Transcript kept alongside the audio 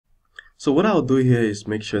So what I'll do here is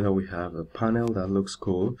make sure that we have a panel that looks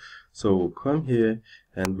cool. So we'll come here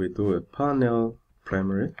and we do a panel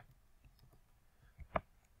primary,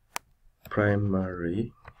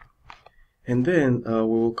 and then we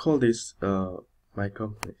will call this my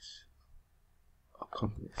companies.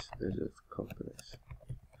 There's just companies.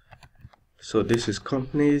 So this is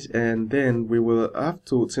companies, and then we will have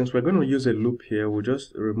to, since we're going to use a loop here, we'll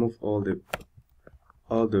just remove all the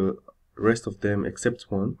rest of them except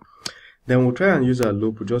one. Then we'll try and use our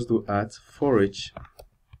loop. We'll just do at for each.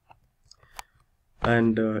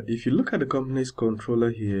 And if you look at the company's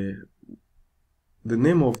controller here, the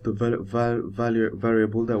name of the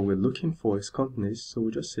variable that we're looking for is companies. So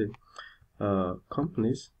we'll just say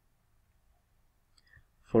companies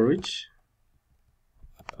for each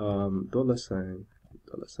 $$,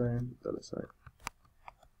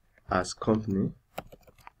 as company,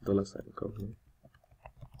 $company.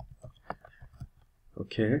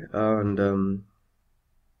 Okay, and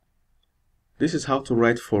this is how to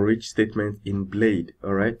write for each statement in Blade.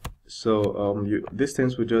 All right, so these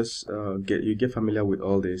things will just get familiar with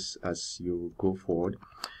all this as you go forward.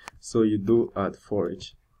 So you do at for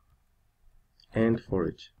each and for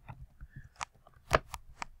each.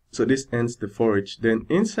 So this ends the for each. Then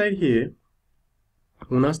inside here,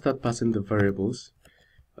 we'll now start passing the variables.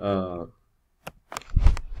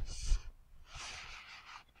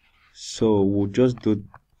 So we'll just do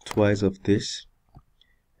twice of this,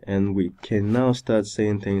 and we can now start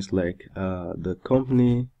saying things like the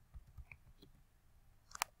company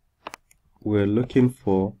we're looking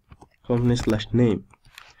for, company/name.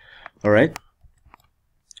 All right.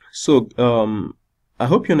 So I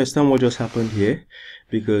hope you understand what just happened here,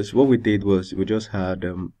 because what we did was we just had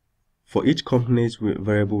for each company's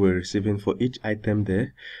variable we're receiving, for each item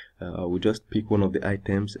there, we just pick one of the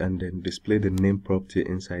items and then display the name property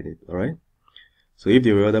inside it. All right. So if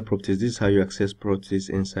there were other properties, this is how you access properties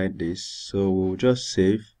inside this. So we'll just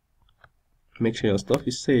save, make sure your stuff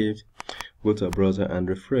is saved, go to our browser and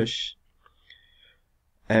refresh.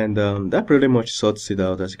 And that pretty much sorts it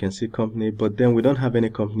out. As you can see, company, but then we don't have any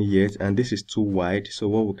company yet, and this is too wide. So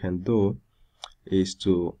what we can do is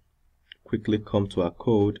to quickly come to our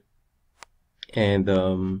code, and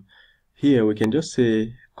here we can just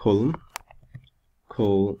say colon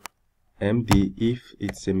MD. If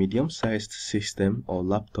it's a medium-sized system or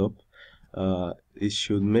laptop, it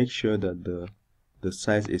should make sure that the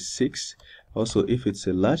size is 6. Also, if it's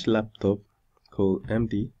a large laptop, call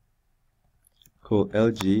MD. Call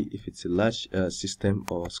LG. If it's a large system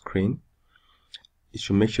or screen, it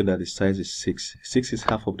should make sure that the size is 6. 6 is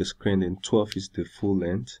half of the screen, and 12 is the full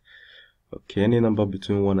length. Okay, any number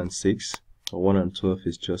between 1 and 6 or 1 and 12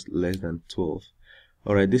 is just less than 12.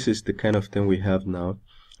 All right, this is the kind of thing we have now.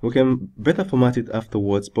 We can better format it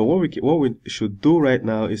afterwards, but what we should do right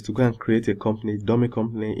now is to go and create a company, dummy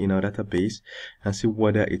company, in our database and see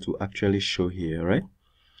whether it will actually show here. Right?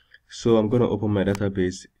 So I'm going to open my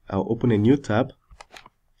database. I'll open a new tab.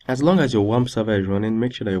 As long as your WAMP server is running,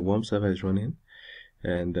 make sure that your WAMP server is running.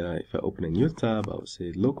 And if I open a new tab, I'll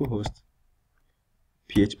say localhost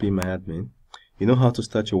phpMyAdmin. You know how to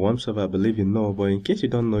start your WAMP server, I believe you know, but in case you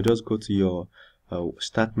don't know, just go to your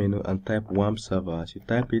start menu and type WAMP server. As you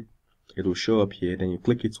type it, it will show up here. Then you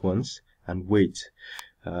click it once and wait.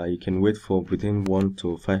 You can wait for between 1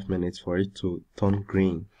 to 5 minutes for it to turn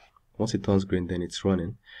green. Once it turns green, then it's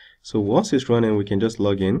running. So once it's running, we can just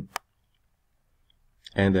log in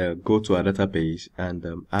and go to our database and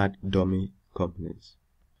add dummy companies.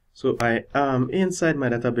 So I am inside my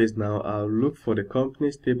database now. I'll look for the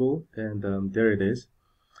companies table, and there it is.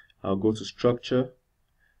 I'll go to structure.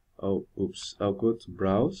 I'll go to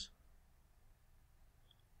browse.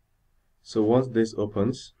 So once this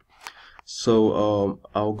opens, so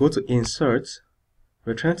I'll go to insert.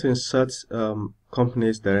 We're trying to insert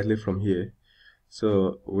companies directly from here.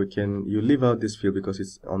 So you leave out this field because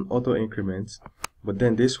it's on auto increment. But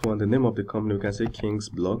then this one, the name of the company, we can say King's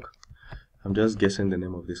Block. I'm just guessing the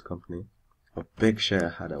name of this company. Berkshire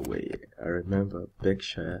Hathaway. I remember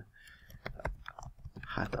Berkshire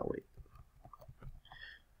Hathaway.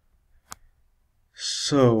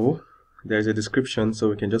 So there's a description, so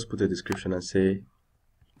we can just put a description and say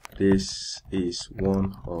this is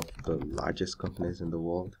one of the largest companies in the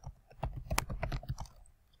world.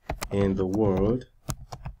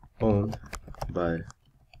 Owned by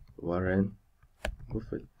Warren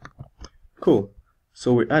Buffett. Cool.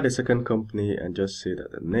 So we add a second company and just say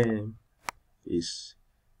that the name is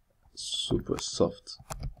Supersoft.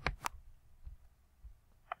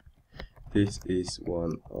 This is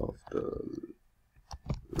one of the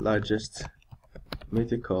largest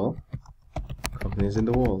medical companies in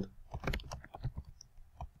the world.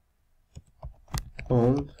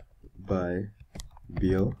 owned by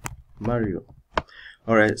Bill Mario.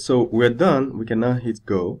 Alright, so we're done. We can now hit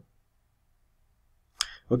go.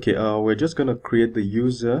 Okay, we're just gonna create the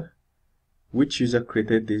user. Which user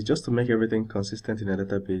created this, just to make everything consistent in a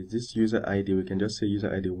database. This user ID, we can just say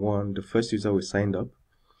user ID 1, the first user we signed up,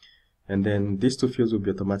 and then these two fields will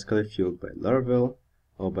be automatically filled by Laravel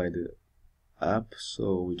or by the app.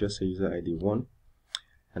 So we just say user ID 1,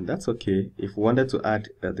 and that's okay. If we wanted to add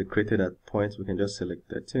the created at point, we can just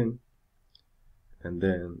select 13, and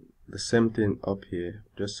then the same thing up here,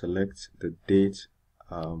 just select the date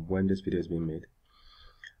when this video is being made.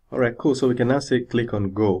 Alright, cool. So we can now say click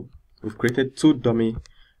on go. We've created two dummy,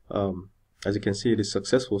 as you can see, it is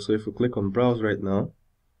successful. So if we click on browse right now,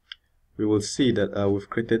 we will see that we've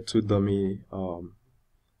created two dummy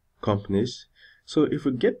companies. So if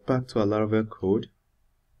we get back to our Laravel code,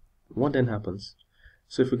 what then happens?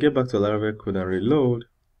 So if we get back to our Laravel code and reload,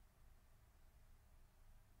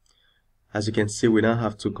 as you can see, we now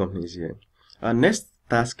have two companies here. Our next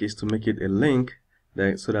task is to make it a link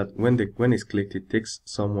so that when it's clicked, it takes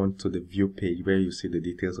someone to the view page where you see the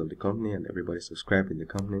details of the company and everybody subscribed in the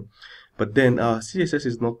company. But then our CSS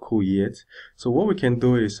is not cool yet. So what we can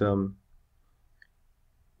do is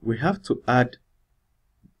we have to add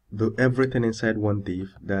everything inside one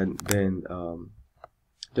div. Then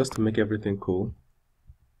just to make everything cool,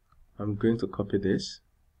 I'm going to copy this.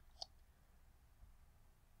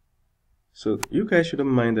 So you guys shouldn't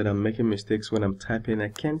mind that I'm making mistakes when I'm typing. I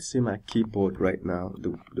can't see my keyboard right now,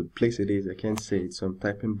 the place it is, I can't see it, so I'm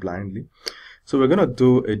typing blindly. So we're gonna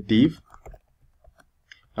do a div,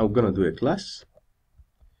 and we're gonna do a class,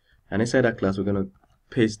 and inside that class we're gonna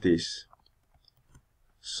paste this.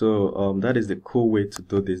 So that is the cool way to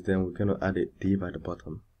do this. Then we're gonna add a div at the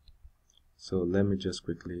bottom. So let me just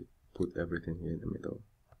quickly put everything here in the middle.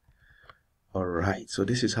 Alright, so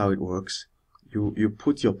this is how it works. You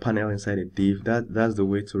put your panel inside a div. That's the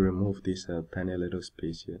way to remove this tiny little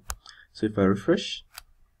space here. So if I refresh,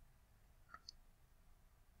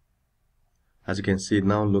 as you can see, it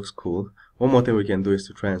now looks cool. One more thing we can do is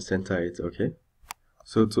to try and center it. Okay,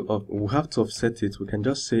 so we have to offset it. We can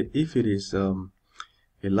just say if it is a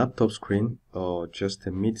laptop screen or just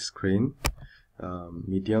a mid screen,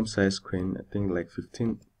 medium size screen, I think like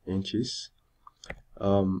 15 inches,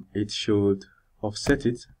 it should offset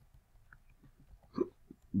it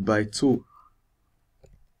by 2,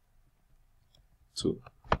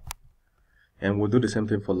 and we'll do the same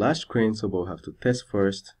thing for large screen. So we'll have to test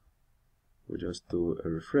first. We'll just do a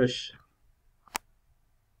refresh,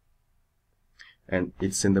 and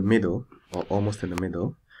it's in the middle, or almost in the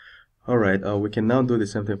middle. Alright, we can now do the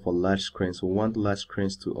same thing for large screens. We want large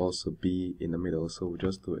screens to also be in the middle, so we'll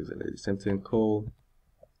just do exactly the same thing. Call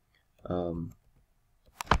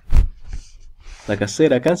like I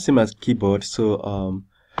said, I can't see my keyboard, so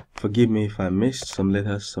forgive me if I missed some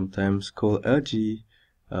letters sometimes. Call LG,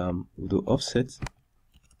 we'll do offset.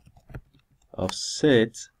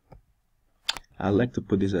 I like to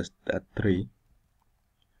put this at 3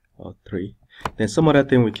 or 3. Then some other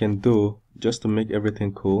thing we can do just to make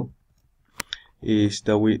everything cool is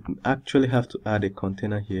that we actually have to add a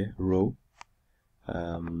container here, row,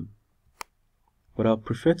 but I'll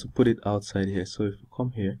prefer to put it outside here. So if you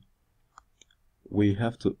come here, we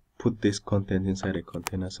have to put this content inside a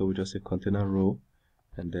container. So we just say container row,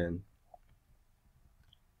 and then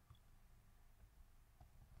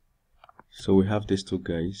so we have these two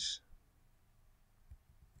guys.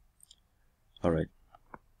 Alright,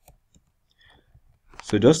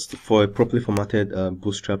 so just for a properly formatted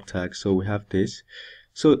bootstrap tag, so we have this.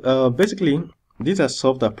 So basically these are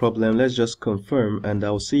solved our problem. Let's just confirm, and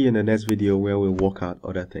I'll see you in the next video where we'll work out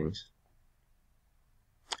other things.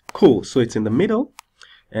 Cool, so it's in the middle,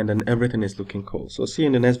 and then everything is looking cool. So see you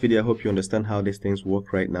in the next video. I hope you understand how these things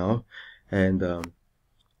work right now, and